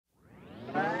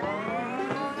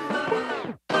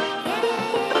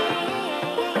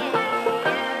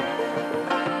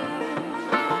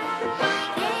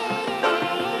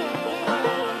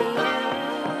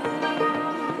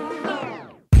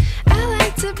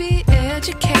be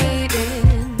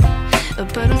educated,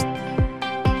 but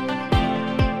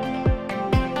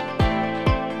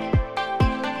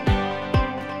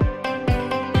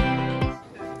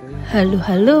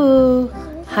Hello!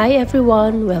 Hi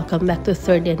everyone! Welcome back to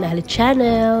Thirdy&Alli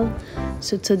channel.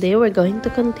 So today we're going to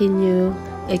continue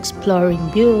exploring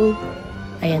Bühl.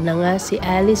 Ayan na nga si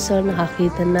Allison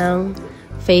nakakita ng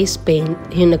face paint,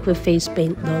 yung nagpa-face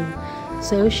paint doon.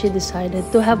 So she decided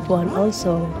to have one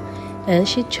also. And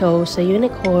she chose a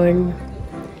unicorn.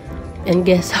 And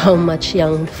guess how much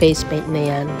yung face paint na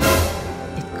yan?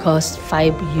 It cost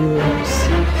 5 euros.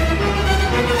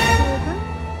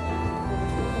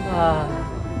 Wow!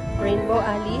 Rainbow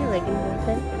Alley,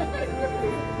 regenbogen.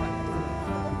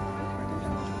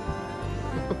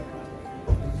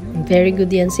 Very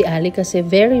good yan si Ali kasi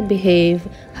very behave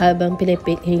habang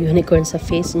pinipaint yung unicorn sa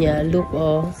face niya. Look,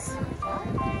 oh.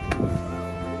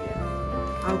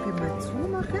 Augen mal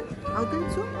zumachen. Augen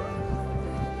zu.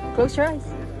 Close your eyes.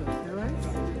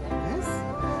 Yes.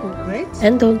 Great.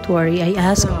 And don't worry, I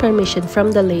asked permission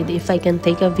from the lady if I can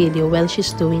take a video while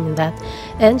she's doing that.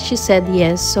 And she said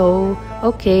yes, so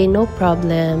okay, no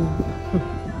problem.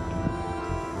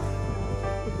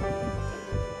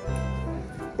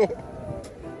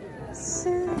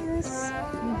 Sis.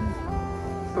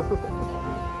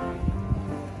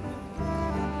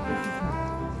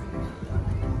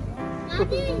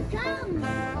 Daddy, come!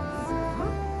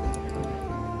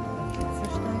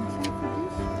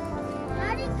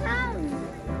 Daddy, come!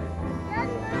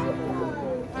 Daddy,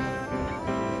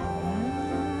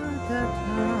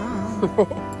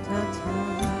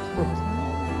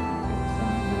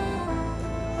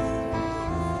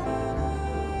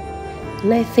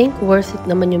 And I think worth it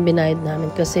naman yung binayad namin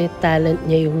kasi talent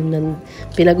niya yung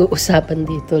pinag-uusapan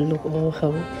dito. Look, oh, how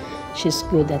she's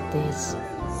good at this.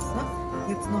 So,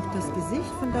 jetzt noch das Gesicht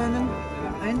von deinem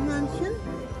Einhörnchen.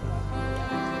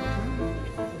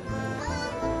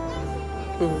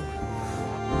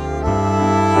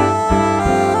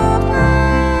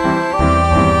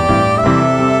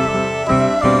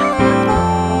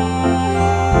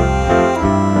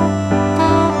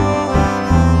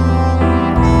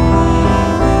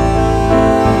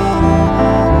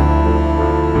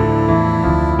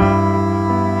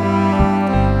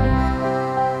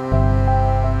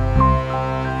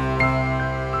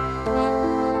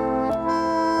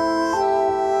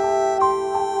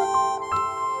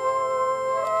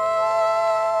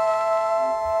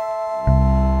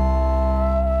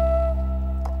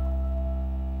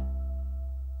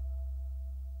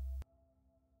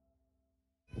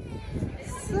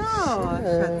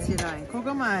 Schatzelein, guck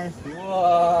mal.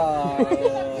 Wow.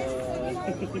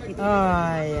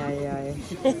 Ay, ay, ay.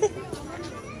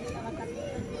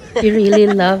 He really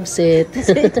loves it.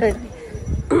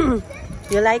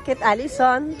 You like it,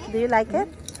 Allison? Do you like it?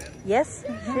 Yes?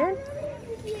 Sure?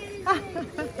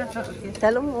 Okay.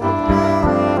 Tell him.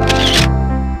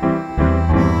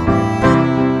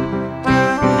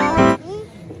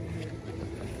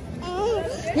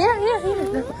 Here.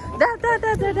 Da.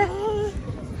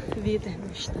 Wieder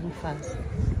nicht anfassen.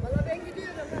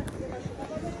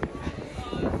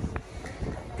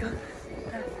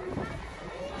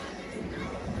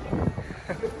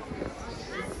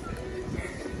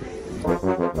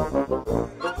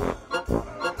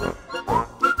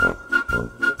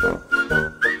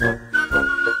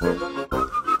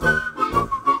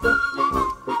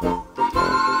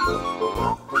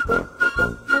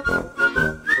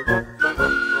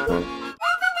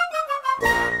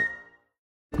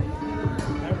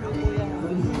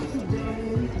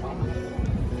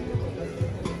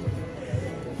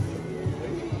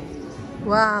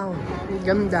 Wow,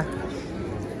 ganda.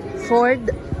 Ford.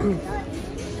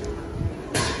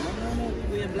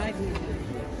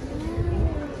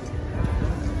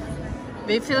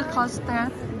 Refill cost na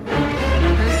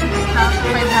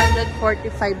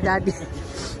 6,545, Daddy.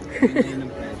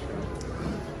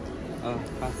 Oh,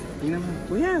 pass. Tingnan mo.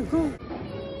 Kuya, go.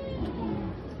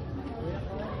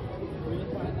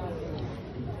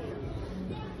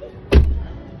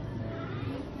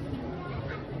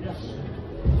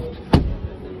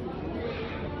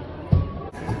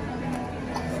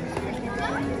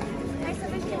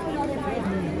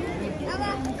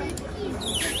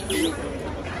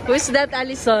 Who's that,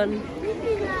 Allison?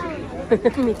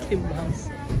 Mickey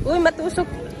Mouse. Uy, matusok.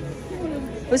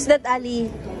 Who's that, Ali?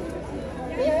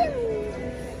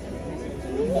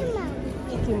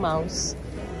 Mickey Mouse.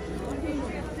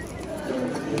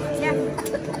 Yeah.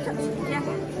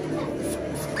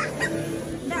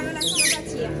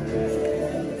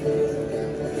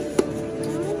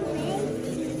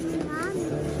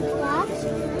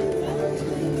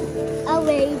 A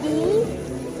lady.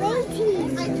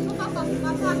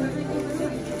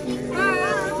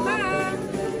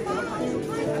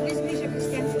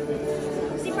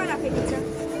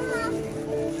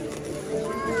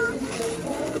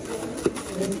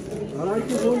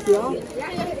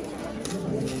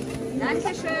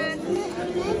 Dankeschön.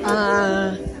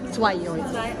 2 yun.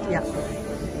 Yeah.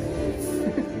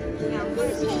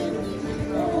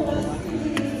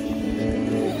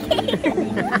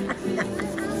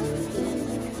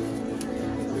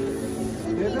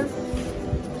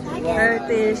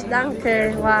 Turkish,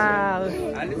 danke. Wow.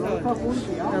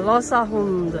 Rosa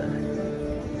Hund.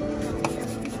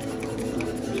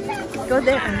 Go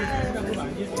there.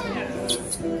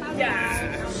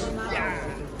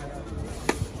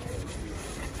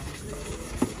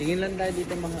 Tingin lang tayo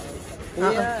dito mga...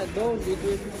 Kuya, don't. It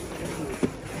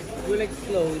will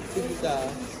explode. Sige ka.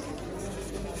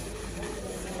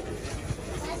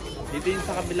 Dito yung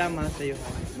sa kabila mga sa'yo.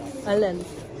 Alan.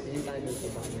 Tingin tayo dito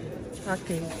ba?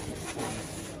 Okay.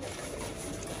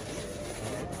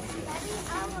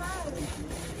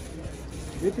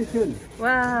 Bitte schön.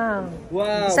 Wow.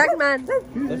 Wow. Sagman.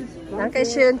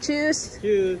 Dankeschön. Tschüss.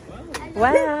 Cheers.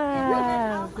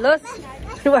 Wow. Los.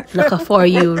 Naka 4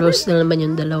 euros na naman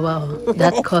yung dalawa. Oh.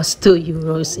 That cost 2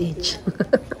 euros each.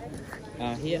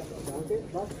 Here.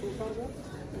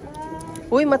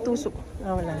 Uy, matusok.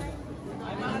 Wala.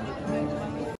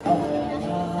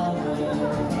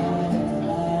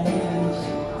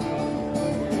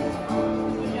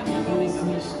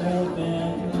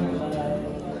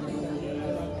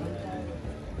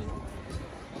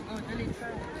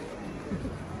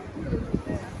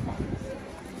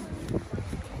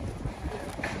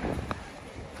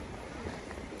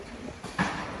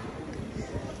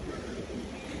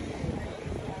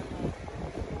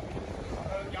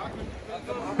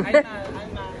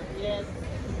 Yes.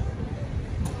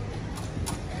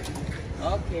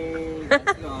 Okay,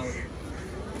 let's go.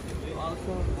 You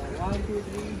also 1, 2,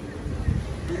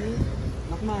 3.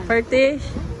 Nakman. 30.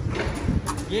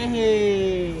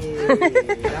 Yay!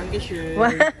 Dankeschön.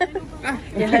 Wow.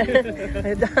 Yeah.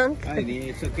 Danke.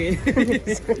 Ay, it's okay.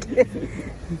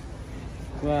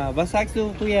 Wow, was sagst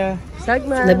du, Kuya?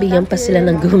 Sagman. Nabigyan pa sila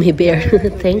ng gummy bear.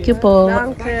 Thank you po.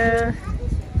 Danke.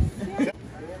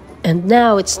 And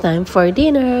now it's time for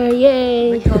dinner.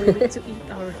 Yay! We're going to eat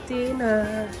our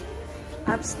dinner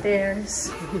upstairs.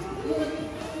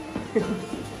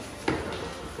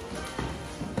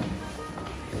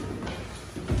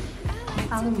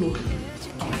 Almi.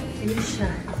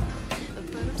 Asian.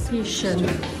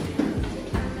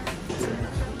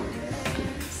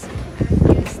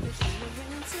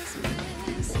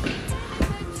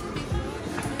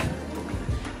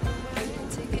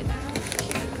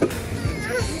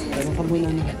 Tanong ka muna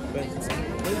na.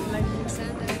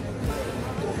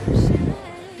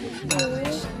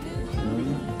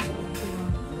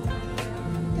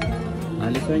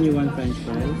 This one you want French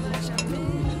fries?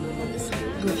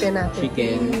 Gluten natin.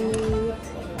 Chicken.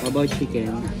 How about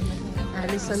chicken?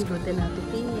 Alison, gluten natin.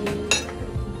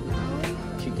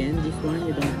 Chicken, this one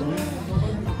you don't want?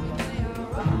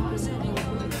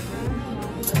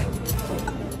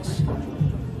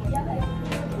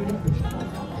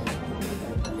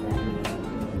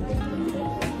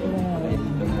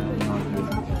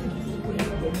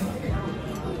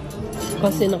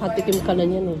 Kasi nakatikim ka na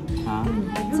yan eh. Ha?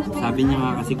 Sabi niya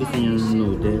nga kasi gusto niya ng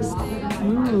noodles.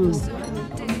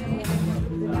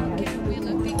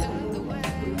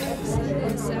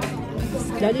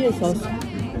 Dali yung sauce.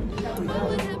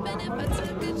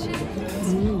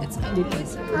 Dito.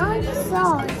 Oh, the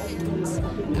sauce.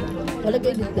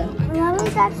 Talagay dito. Mom,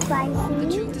 is that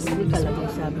spicy? Hindi ka lang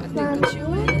sabi. Mommy,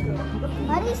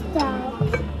 what is that?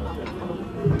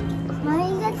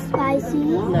 Mommy, is that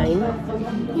spicy? 9.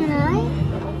 Yeah.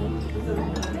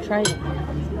 Try it.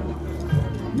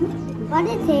 What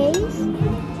it tastes?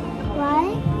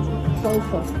 Why? Soy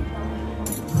sauce.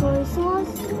 Soy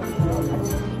sauce.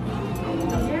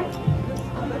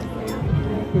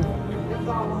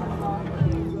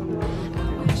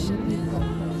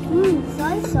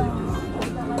 Soy sauce.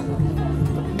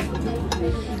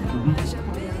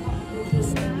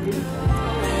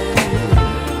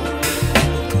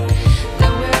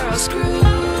 Then we're all screwed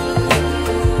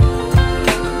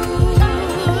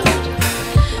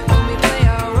when we play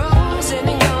our roles and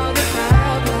ignore the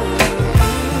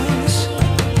problems.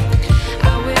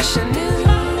 I wish I knew.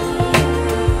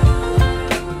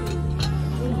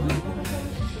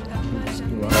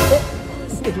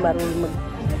 Hindi marunong mag...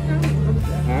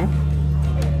 Huh?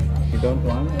 You don't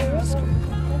want? I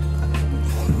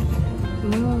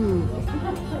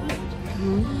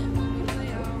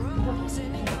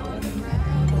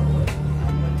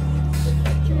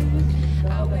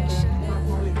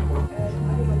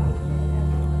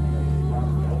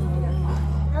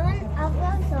want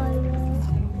apple cider.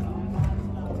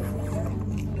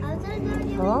 After you give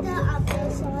me the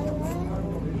apple cider.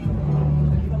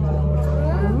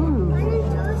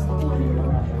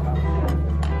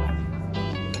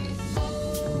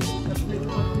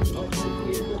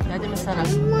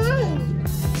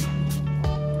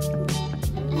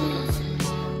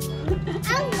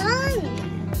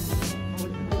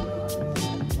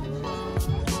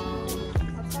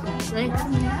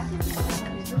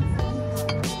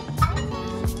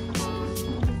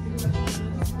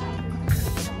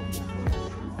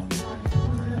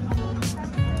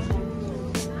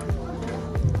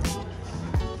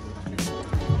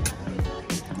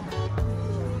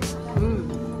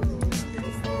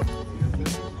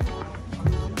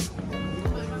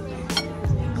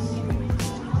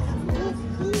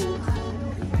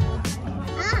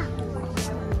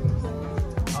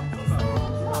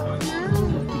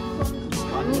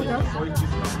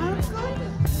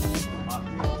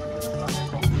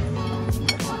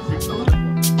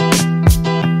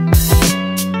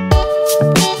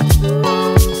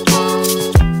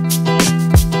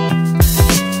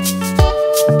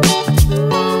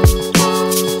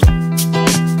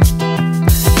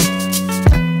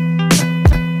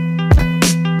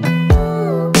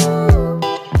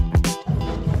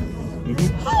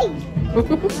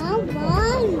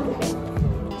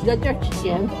 Is that your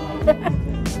chicken?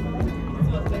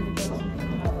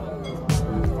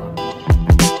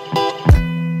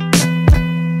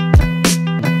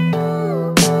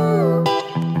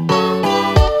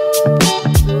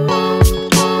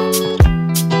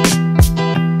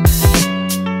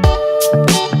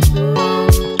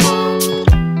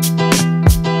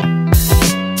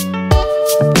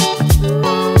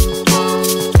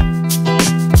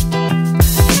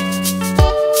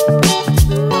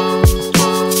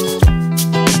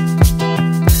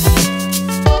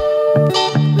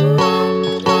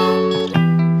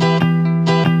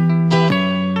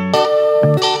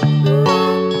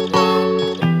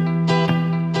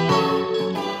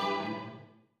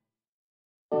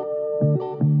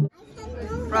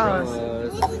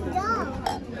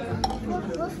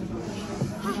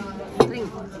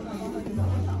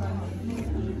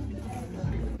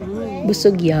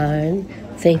 Busog yan.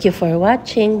 Thank you for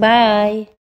watching.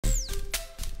 Bye!